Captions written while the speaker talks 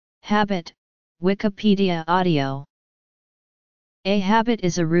Habit, Wikipedia audio. A habit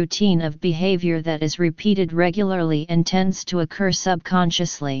is a routine of behavior that is repeated regularly and tends to occur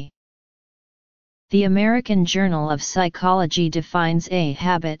subconsciously. The American Journal of Psychology defines a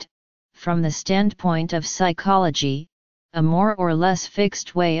habit, from the standpoint of psychology, a more or less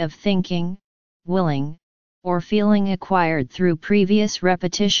fixed way of thinking, willing, or feeling acquired through previous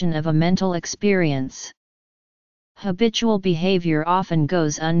repetition of a mental experience. Habitual behavior often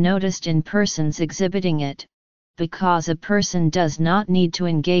goes unnoticed in persons exhibiting it, because a person does not need to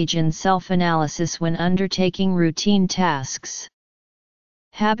engage in self-analysis when undertaking routine tasks.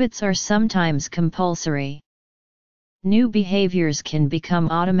 Habits are sometimes compulsory. New behaviors can become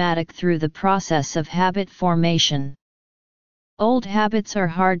automatic through the process of habit formation. Old habits are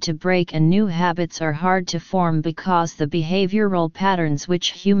hard to break and new habits are hard to form because the behavioral patterns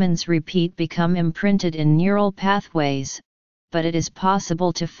which humans repeat become imprinted in neural pathways, but it is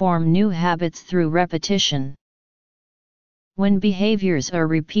possible to form new habits through repetition. When behaviors are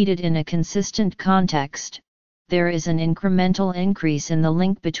repeated in a consistent context, there is an incremental increase in the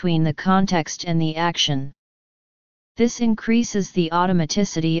link between the context and the action. This increases the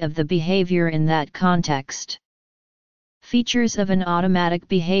automaticity of the behavior in that context. Features of an automatic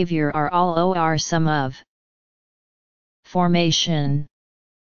behavior are all or some of. Formation.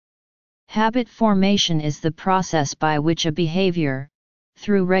 Habit formation is the process by which a behavior,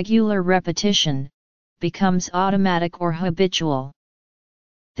 through regular repetition, becomes automatic or habitual.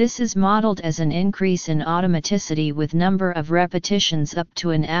 This is modeled as an increase in automaticity with number of repetitions up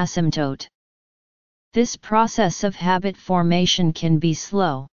to an asymptote. This process of habit formation can be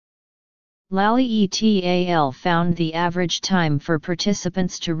slow. Lally et al. Found the average time for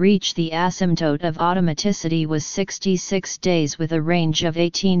participants to reach the asymptote of automaticity was 66 days with a range of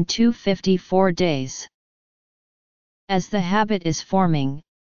 18 to 54 days. As the habit is forming,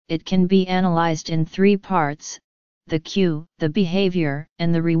 it can be analyzed in three parts: the cue, the behavior,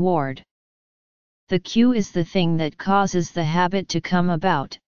 and the reward. The cue is the thing that causes the habit to come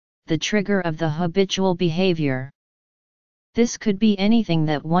about, the trigger of the habitual behavior. This could be anything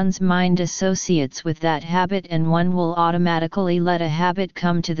that one's mind associates with that habit, and one will automatically let a habit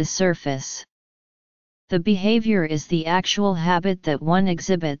come to the surface. The behavior is the actual habit that one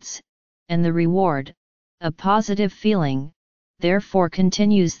exhibits, and the reward, a positive feeling, therefore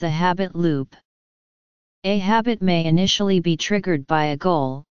continues the habit loop. A habit may initially be triggered by a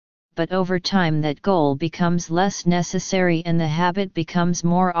goal, but over time that goal becomes less necessary and the habit becomes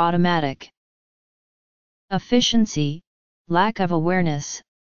more automatic. Efficiency, lack of awareness,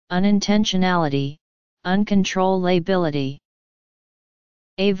 unintentionality, uncontrollability.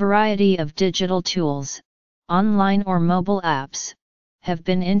 A variety of digital tools, online or mobile apps, have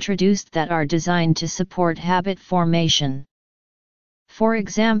been introduced that are designed to support habit formation. For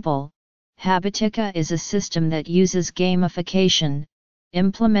example, Habitica is a system that uses gamification,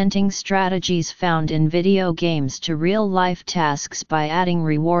 implementing strategies found in video games to real-life tasks by adding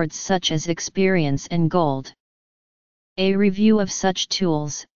rewards such as experience and gold. A review of such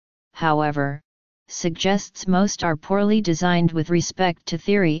tools, however, suggests most are poorly designed with respect to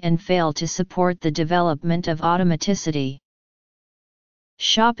theory and fail to support the development of automaticity.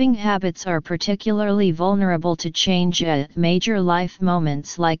 Shopping habits are particularly vulnerable to change at major life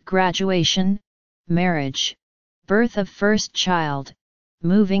moments like graduation, marriage, birth of first child,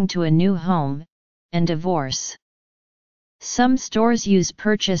 moving to a new home, and divorce. Some stores use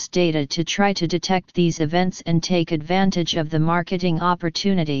purchase data to try to detect these events and take advantage of the marketing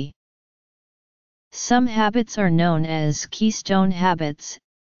opportunity. Some habits are known as keystone habits,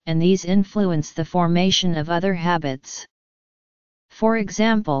 and these influence the formation of other habits. For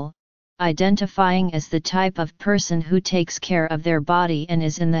example, identifying as the type of person who takes care of their body and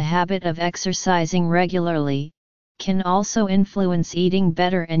is in the habit of exercising regularly, can also influence eating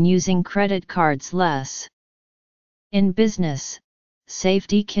better and using credit cards less. In business,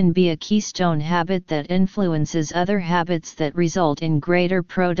 safety can be a keystone habit that influences other habits that result in greater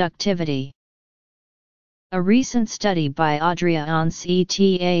productivity. A recent study by Adrians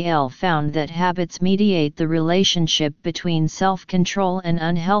et al. Found that habits mediate the relationship between self-control and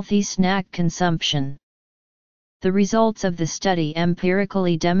unhealthy snack consumption. The results of the study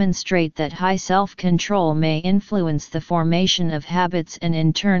empirically demonstrate that high self-control may influence the formation of habits and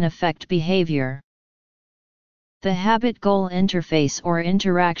in turn affect behavior. The habit-goal interface or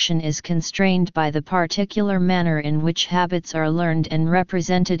interaction is constrained by the particular manner in which habits are learned and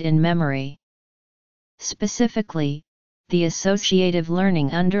represented in memory. Specifically, the associative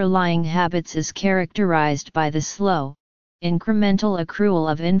learning underlying habits is characterized by the slow, incremental accrual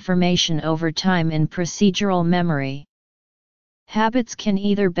of information over time in procedural memory. Habits can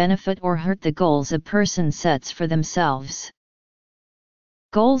either benefit or hurt the goals a person sets for themselves.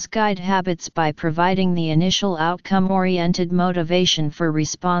 Goals guide habits by providing the initial outcome-oriented motivation for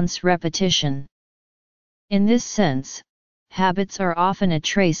response repetition. In this sense, habits are often a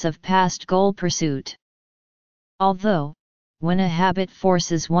trace of past goal pursuit. Although, when a habit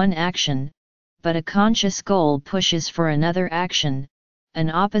forces one action, but a conscious goal pushes for another action, an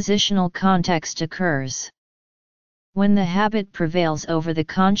oppositional context occurs. When the habit prevails over the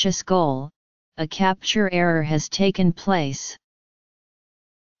conscious goal, a capture error has taken place.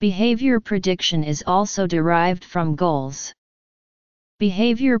 Behavior prediction is also derived from goals.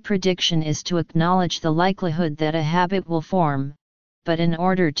 Behavior prediction is to acknowledge the likelihood that a habit will form, but in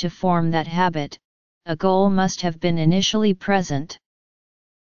order to form that habit, a goal must have been initially present.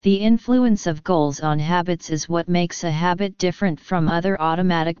 The influence of goals on habits is what makes a habit different from other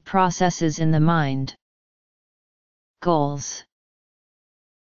automatic processes in the mind. Goals.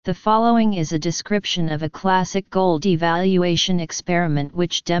 The following is a description of a classic goal evaluation experiment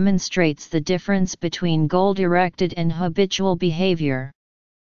which demonstrates the difference between goal-directed and habitual behavior.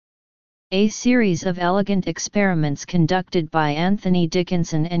 A series of elegant experiments conducted by Anthony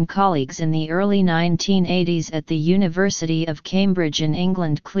Dickinson and colleagues in the early 1980s at the University of Cambridge in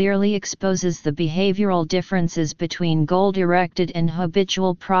England clearly exposes the behavioral differences between goal-directed and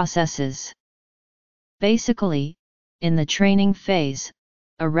habitual processes. Basically, in the training phase,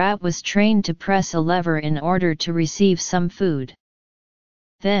 a rat was trained to press a lever in order to receive some food.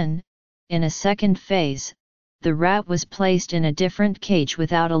 Then, in a second phase, the rat was placed in a different cage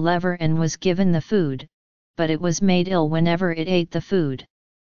without a lever and was given the food, but it was made ill whenever it ate the food.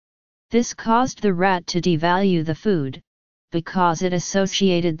 This caused the rat to devalue the food, because it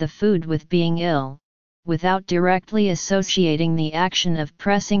associated the food with being ill, without directly associating the action of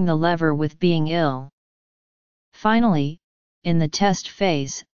pressing the lever with being ill. Finally, in the test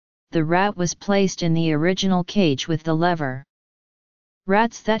phase, the rat was placed in the original cage with the lever.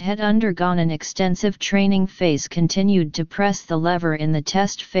 Rats that had undergone an extensive training phase continued to press the lever in the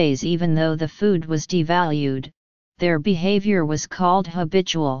test phase even though the food was devalued. Their behavior was called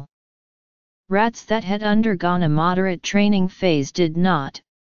habitual. Rats that had undergone a moderate training phase did not,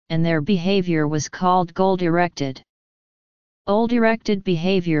 and their behavior was called goal-directed. Goal-directed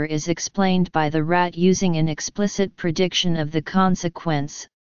behavior is explained by the rat using an explicit prediction of the consequence,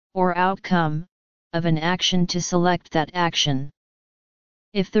 or outcome, of an action to select that action.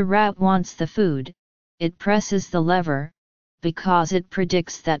 If the rat wants the food, it presses the lever, because it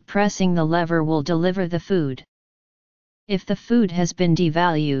predicts that pressing the lever will deliver the food. If the food has been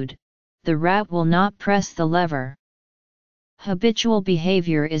devalued, the rat will not press the lever. Habitual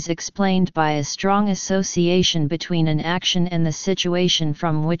behavior is explained by a strong association between an action and the situation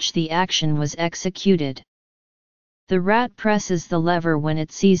from which the action was executed. The rat presses the lever when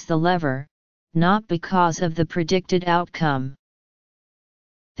it sees the lever, not because of the predicted outcome.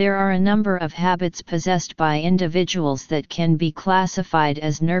 There are a number of habits possessed by individuals that can be classified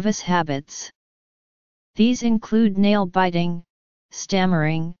as nervous habits. These include nail biting,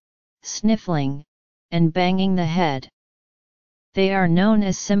 stammering, sniffling, and banging the head. They are known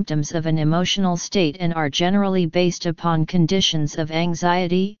as symptoms of an emotional state and are generally based upon conditions of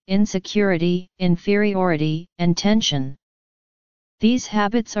anxiety, insecurity, inferiority, and tension. These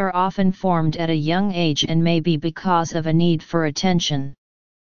habits are often formed at a young age and may be because of a need for attention.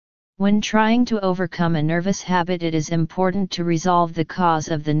 When trying to overcome a nervous habit, it is important to resolve the cause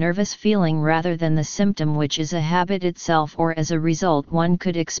of the nervous feeling rather than the symptom, which is a habit itself, or as a result one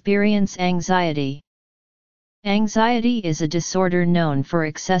could experience anxiety. Anxiety is a disorder known for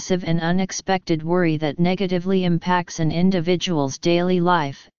excessive and unexpected worry that negatively impacts an individual's daily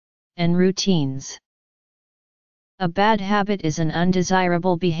life and routines. A bad habit is an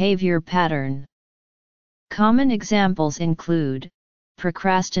undesirable behavior pattern. Common examples include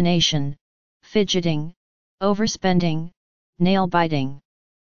procrastination, fidgeting, overspending, nail biting.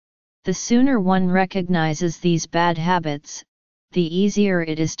 The sooner one recognizes these bad habits, the easier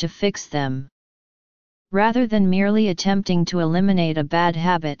it is to fix them. Rather than merely attempting to eliminate a bad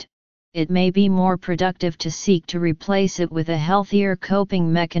habit, it may be more productive to seek to replace it with a healthier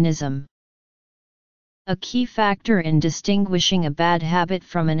coping mechanism. A key factor in distinguishing a bad habit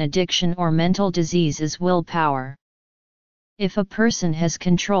from an addiction or mental disease is willpower. If a person has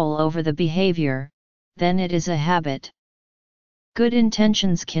control over the behavior, then it is a habit. Good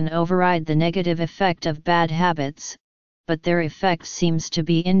intentions can override the negative effect of bad habits, but their effect seems to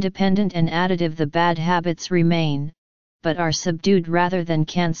be independent and additive. The bad habits remain, but are subdued rather than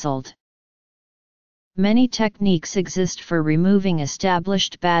cancelled. Many techniques exist for removing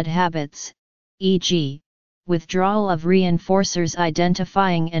established bad habits, e.g., withdrawal of reinforcers,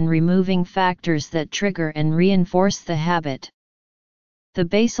 identifying and removing factors that trigger and reinforce the habit. The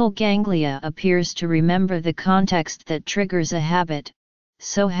basal ganglia appears to remember the context that triggers a habit,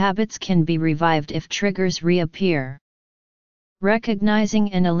 so habits can be revived if triggers reappear.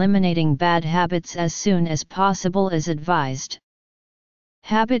 Recognizing and eliminating bad habits as soon as possible is advised.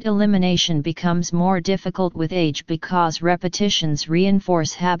 Habit elimination becomes more difficult with age because repetitions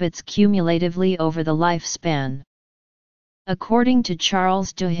reinforce habits cumulatively over the lifespan. According to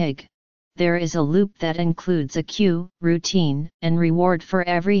Charles Duhigg, there is a loop that includes a cue, routine, and reward for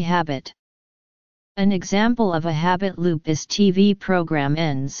every habit. An example of a habit loop is TV program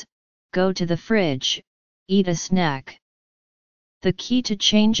ends, go to the fridge, eat a snack. The key to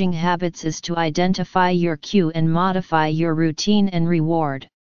changing habits is to identify your cue and modify your routine and reward.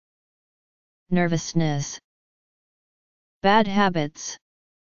 Nervousness. Bad habits.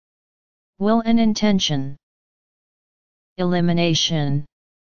 Will and intention. Elimination.